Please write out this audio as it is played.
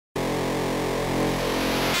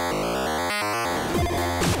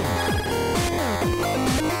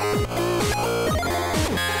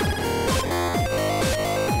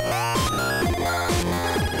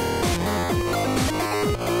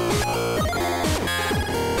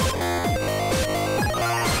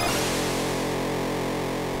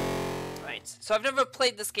So I've never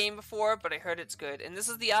played this game before, but I heard it's good. And this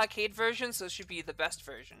is the arcade version, so it should be the best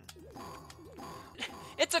version.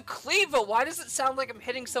 It's a cleaver! Why does it sound like I'm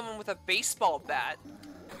hitting someone with a baseball bat?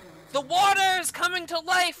 The water is coming to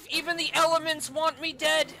life! Even the elements want me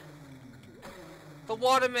dead! The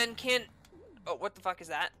watermen can't... Oh, what the fuck is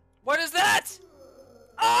that? What is that?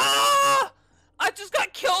 Ah! I just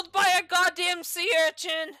got killed by a goddamn sea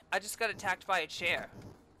urchin! I just got attacked by a chair.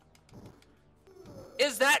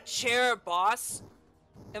 Is that chair a boss?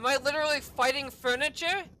 Am I literally fighting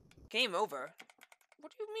furniture? Game over.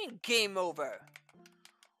 What do you mean, game over?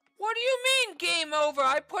 What do you mean, game over?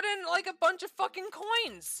 I put in, like, a bunch of fucking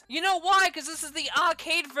coins. You know why? Because this is the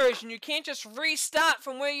arcade version. You can't just restart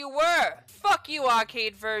from where you were. Fuck you,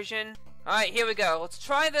 arcade version. Alright, here we go. Let's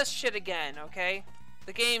try this shit again, okay?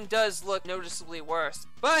 The game does look noticeably worse.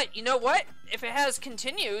 But, you know what? If it has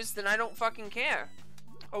continues, then I don't fucking care.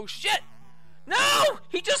 Oh, shit! No!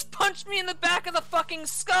 He just punched me in the back of the fucking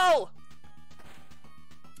skull!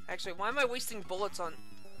 Actually, why am I wasting bullets on...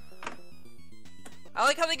 I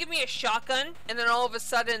like how they give me a shotgun, and then all of a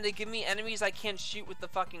sudden they give me enemies I can't shoot with the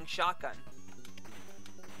fucking shotgun.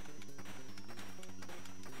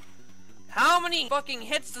 How many fucking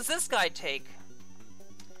hits does this guy take?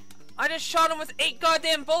 I just shot him with 8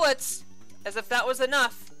 goddamn bullets, as if that was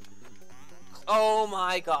enough. Oh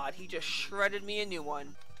my god, he just shredded me a new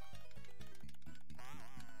one.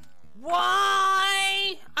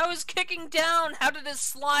 Why? I was kicking down. How did his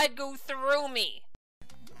slide go through me?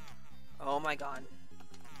 Oh my god.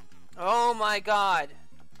 Oh my god.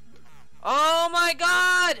 Oh my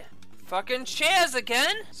god! Fucking chairs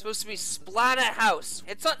again? It's supposed to be Splatterhouse.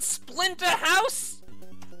 It's not Splinterhouse?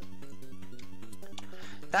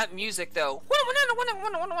 That music though.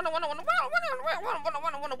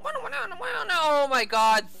 Oh my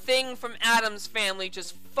god, Thing from Addams Family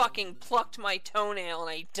just fucking plucked my toenail and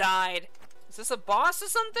I died. Is this a boss or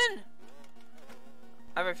something?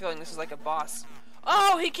 I have a feeling this is like a boss.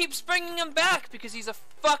 Oh, he keeps bringing him back because he's a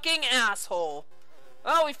fucking asshole.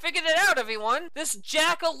 Oh, we figured it out, everyone. This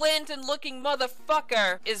jack-o'-lantern looking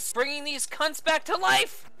motherfucker is bringing these cunts back to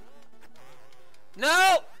life.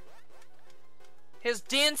 No! His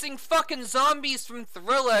dancing fucking zombies from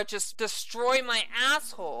Thriller just destroy my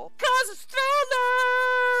asshole. 'Cause it's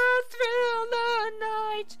Thriller, Thriller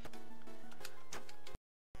night.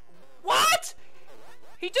 What?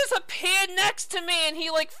 He just appeared next to me and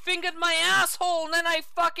he like fingered my asshole and then I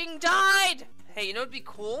fucking died. Hey, you know what'd be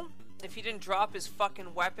cool? If he didn't drop his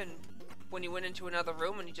fucking weapon when he went into another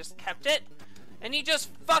room and he just kept it. And he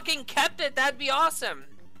just fucking kept it, that'd be awesome.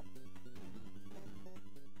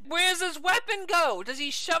 Where's his weapon go? Does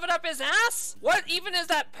he shove it up his ass? What even is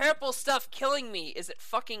that purple stuff killing me? Is it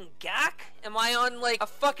fucking gack? Am I on like a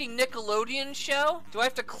fucking Nickelodeon show? Do I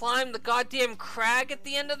have to climb the goddamn crag at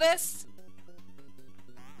the end of this?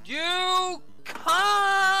 You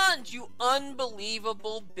can't! You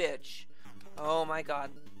unbelievable bitch. Oh my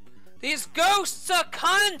god. These ghosts are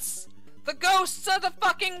cunts! The ghosts are the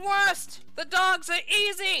fucking worst! The dogs are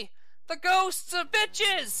easy! The ghosts are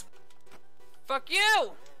bitches! Fuck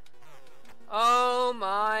you! Oh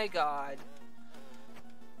my god.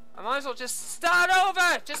 I might as well just start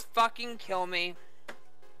over! Just fucking kill me.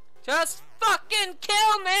 Just fucking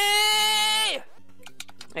kill me!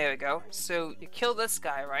 There we go. So you kill this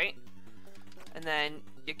guy, right? And then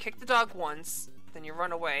you kick the dog once, then you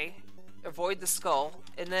run away, avoid the skull,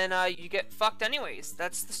 and then you get fucked anyways.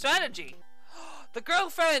 That's the strategy. The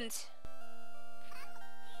girlfriend!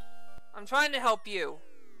 I'm trying to help you.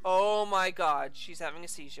 Oh my god, she's having a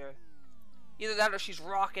seizure. Either that or she's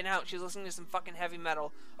rocking out. She's listening to some fucking heavy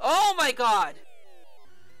metal. Oh my god!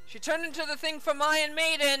 She turned into the thing from Iron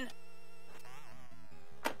Maiden!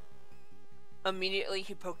 Immediately,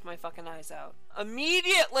 he poked my fucking eyes out.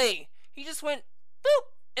 Immediately! He just went,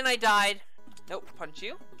 boop! And I died. Nope, punch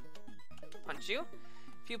you. Punch you.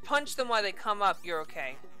 If you punch them while they come up, you're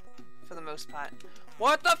okay. For the most part.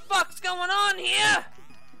 What the fuck's going on here?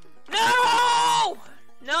 No!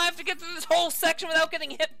 Now I have to get through this whole section without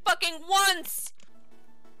getting hit fucking once!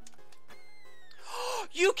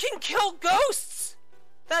 You can kill ghosts!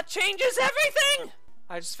 That changes everything!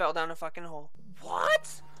 I just fell down a fucking hole.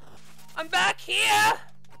 What? I'm back here!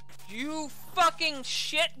 You fucking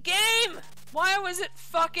shit game! Why was it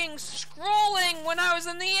fucking scrolling when I was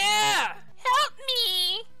in the air? Help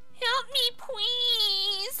me! Help me,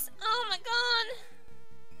 please! Oh my god!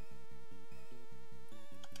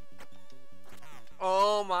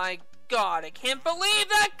 Oh my god, I can't believe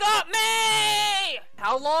that got me!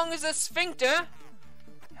 How long is the sphincter?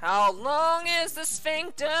 How long is the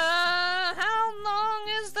sphincter? How long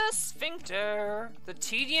is the sphincter? The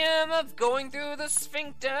tedium of going through the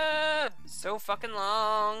sphincter. So fucking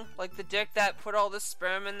long. Like the dick that put all this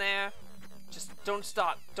sperm in there. Just don't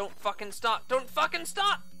stop. Don't fucking stop. Don't fucking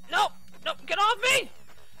stop! Nope! Nope! Get off me!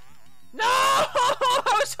 No!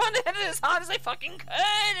 I was trying to hit it as hard as I fucking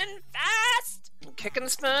could and fast! I'm kicking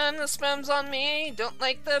the sperm's on me. Don't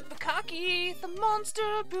like the bukkake. The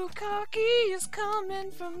monster bukkake is coming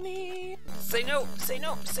for me. Say no, say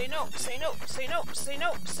no, say no, say no, say no, say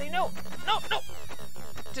no, say no. No, no!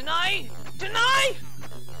 Deny! Deny!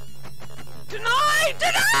 Deny!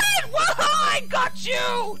 Deny! Whoa! I got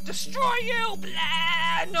you! Destroy you!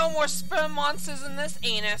 Blah! No more sperm monsters in this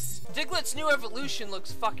anus. Diglett's new evolution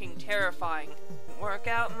looks fucking terrifying. Work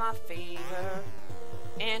out in my favor.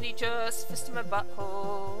 And he just fisted my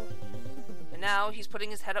butthole. And now he's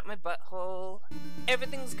putting his head up my butthole.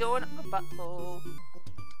 Everything's going up my butthole.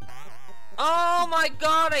 Oh my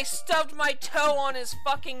god, I stubbed my toe on his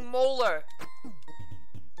fucking molar.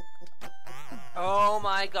 Oh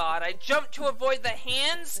my god, I jumped to avoid the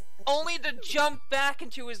hands, only to jump back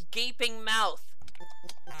into his gaping mouth.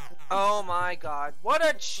 Oh my god, what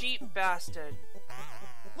a cheap bastard.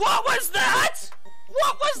 What was that?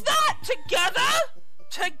 What was that? Together?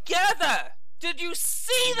 Together! Did you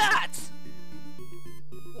see that?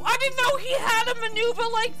 I didn't know he had a maneuver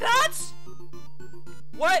like that!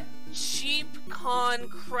 What cheap con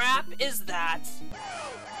crap is that?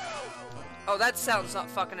 Oh, that sounds not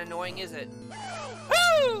fucking annoying, is it?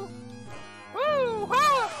 Woo! Woo!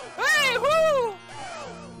 Woo! Hey! Woo!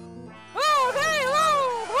 Woo! Hey!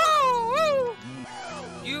 Woo! Woo! Woo!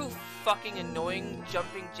 You fucking annoying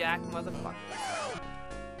jumping jack motherfucker.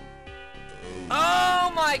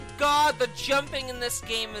 Oh my god, the jumping in this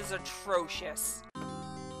game is atrocious.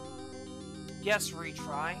 Yes,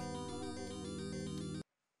 retry.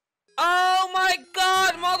 Oh my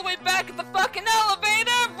god, I'm all the way back at the fucking elevator!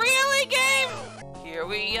 Really, game? Here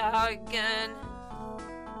we are again.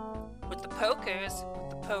 With the pokers. With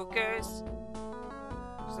the pokers.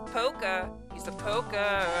 He's a poker. He's a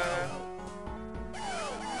poker.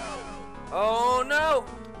 Oh no!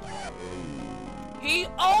 He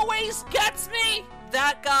always gets me!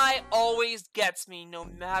 That guy always gets me, no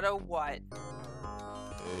matter what.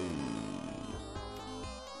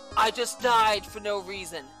 I just died for no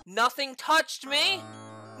reason. Nothing touched me!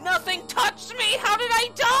 Nothing touched me! How did I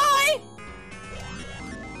die?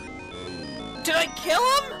 Did I kill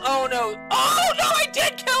him? Oh no. Oh no, I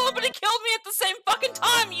did kill him, but he killed me at the same fucking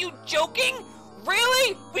time! You joking?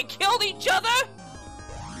 Really? We killed each other?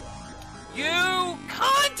 You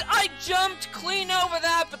cunt! I jumped clean over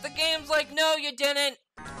that, but the game's like, no, you didn't.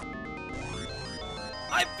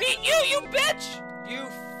 I beat you, you bitch! You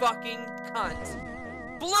fucking cunt.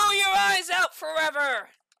 Blow your eyes out forever!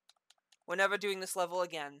 We're never doing this level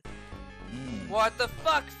again. What the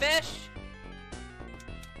fuck, fish?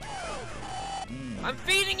 I'm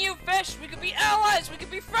feeding you, fish! We could be allies! We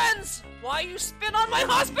could be friends! Why you spit on my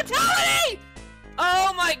hospitality?!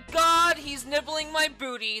 Oh my god, he's nibbling my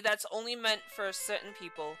booty. That's only meant for certain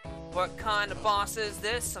people. What kind of boss is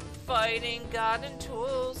this? Some fighting garden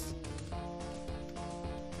tools.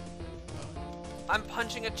 I'm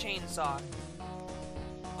punching a chainsaw.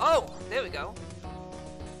 Oh, there we go.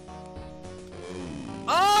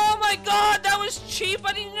 Oh my god, that was cheap!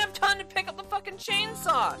 I didn't even have time to pick up the fucking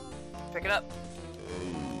chainsaw! Pick it up.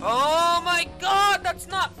 Oh my god, that's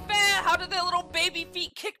not fair! How did their little baby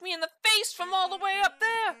feet kick me in the face from all the way up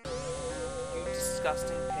there? You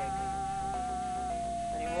disgusting pig.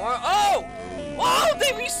 Any more? Oh! Oh,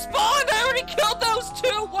 they respawned! I already killed those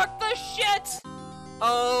two! What the shit?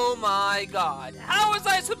 Oh my god. How was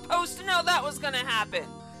I supposed to know that was gonna happen?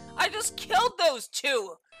 I just killed those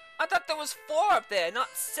two! I thought there was 4 up there, not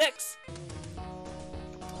 6.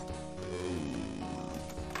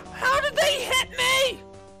 How did they hit me?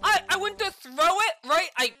 I went to throw it, right?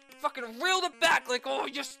 I fucking reeled it back like, oh,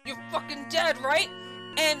 you're fucking dead, right?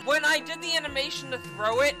 And when I did the animation to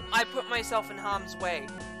throw it, I put myself in harm's way.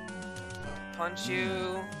 Punch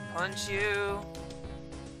you, punch you,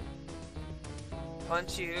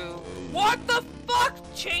 punch you. What the fuck,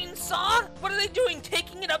 chainsaw? What are they doing?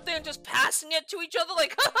 Taking it up there and just passing it to each other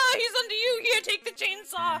like, haha, he's under you, here, take the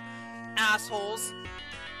chainsaw. Assholes.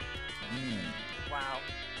 Wow.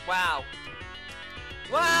 Wow.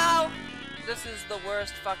 Wow! This is the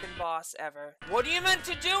worst fucking boss ever. What are you meant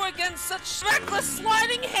to do against such reckless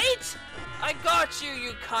sliding hate? I got you,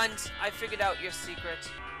 you cunt. I figured out your secret.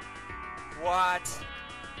 What?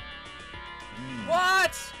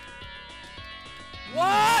 What?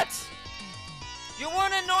 What? You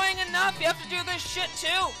weren't annoying enough? You have to do this shit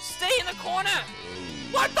too? Stay in the corner!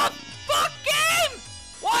 What the fuck, game?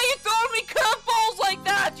 Why are you throwing me curveballs like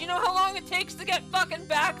that? Do you know how long it takes to get fucking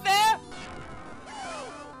back there?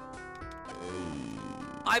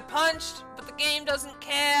 I punched, but the game doesn't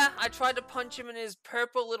care. I tried to punch him in his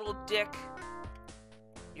purple little dick.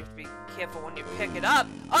 You have to be careful when you pick it up.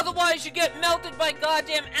 Otherwise, you get melted by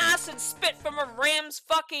goddamn acid spit from a ram's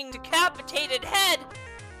fucking decapitated head.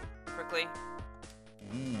 Quickly.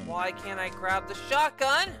 Why can't I grab the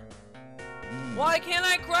shotgun? Why can't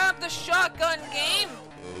I grab the shotgun, game?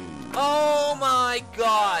 Oh my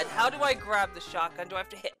god. How do I grab the shotgun? Do I have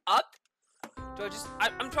to hit up? Do I just...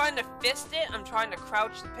 I'm trying to fist it. I'm trying to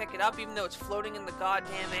crouch to pick it up, even though it's floating in the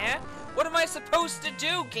goddamn air. What am I supposed to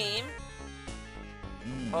do, game?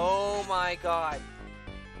 Oh my god.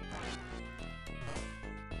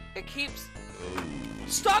 It keeps...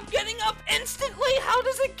 Stop getting up instantly! How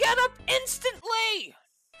does it get up instantly?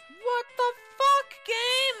 What the fuck,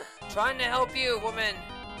 game? Trying to help you, woman.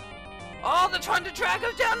 Oh, they're trying to drag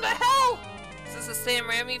us down to hell! Is this a Sam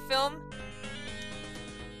Raimi film?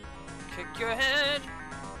 Kick your head.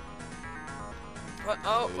 What?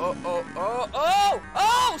 Oh!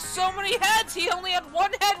 So many heads! He only had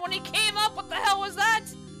one head when he came up! What the hell was that?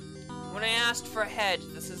 When I asked for head,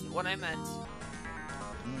 this isn't what I meant.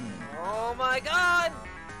 Oh my god!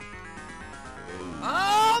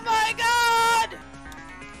 Oh my god!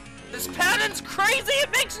 This pattern's crazy!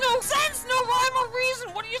 It makes no sense! No rhyme or reason!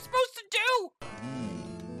 What are you supposed to do?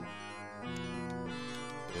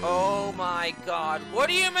 Oh my god. What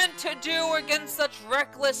are you meant to do against such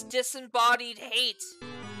reckless, disembodied hate?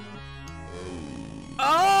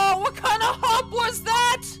 Oh, what kind of hop was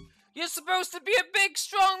that? You're supposed to be a big,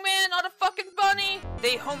 strong man, not a fucking bunny.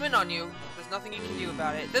 They home in on you. There's nothing you can do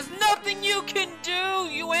about it. There's nothing you can do,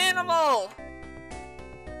 you animal!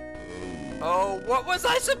 Oh, what was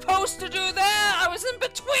I supposed to do there? I was in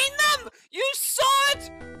between them! You saw it!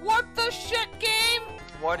 What the shit, game?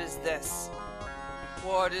 What is this?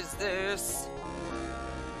 What is this?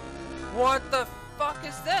 What the fuck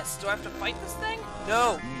is this? Do I have to fight this thing?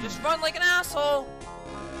 No, just run like an asshole.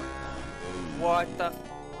 What the...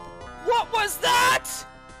 What was that?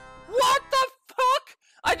 What the fuck?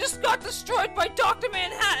 I just got destroyed by Dr.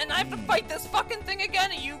 Manhattan. I have to fight this fucking thing again?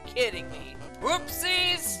 Are you kidding me?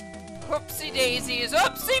 Whoopsies. Whoopsie daisies.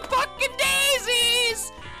 Whoopsie fucking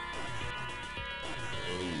daisies!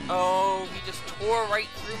 Oh, he just tore right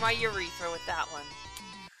through my urethra with that one.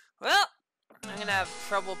 Well, I'm gonna have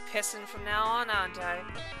trouble pissing from now on, aren't I?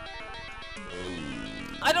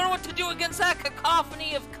 I don't know what to do against that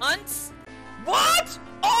cacophony of cunts. What?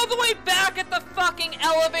 All the way back at the fucking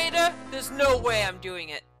elevator? There's no way I'm doing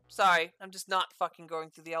it. Sorry, I'm just not fucking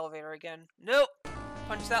going through the elevator again. Nope.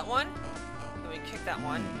 Punch that one. Then we kick that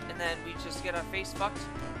one. And then we just get our face fucked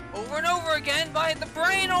over and over again by the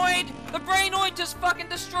brainoid. The brainoid just fucking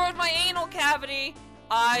destroyed my anal cavity.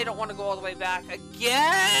 I don't want to go all the way back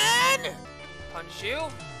again. Punch you.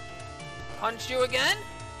 Punch you again.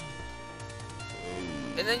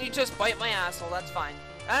 And then you just bite my asshole. That's fine.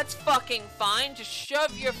 That's fucking fine. Just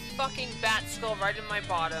shove your fucking bat skull right in my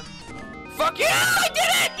bottom. Fuck yeah! I did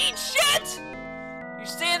it! Eat shit! You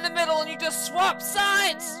stay in the middle and you just swap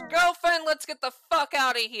sides! Girlfriend, let's get the fuck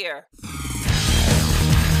out of here.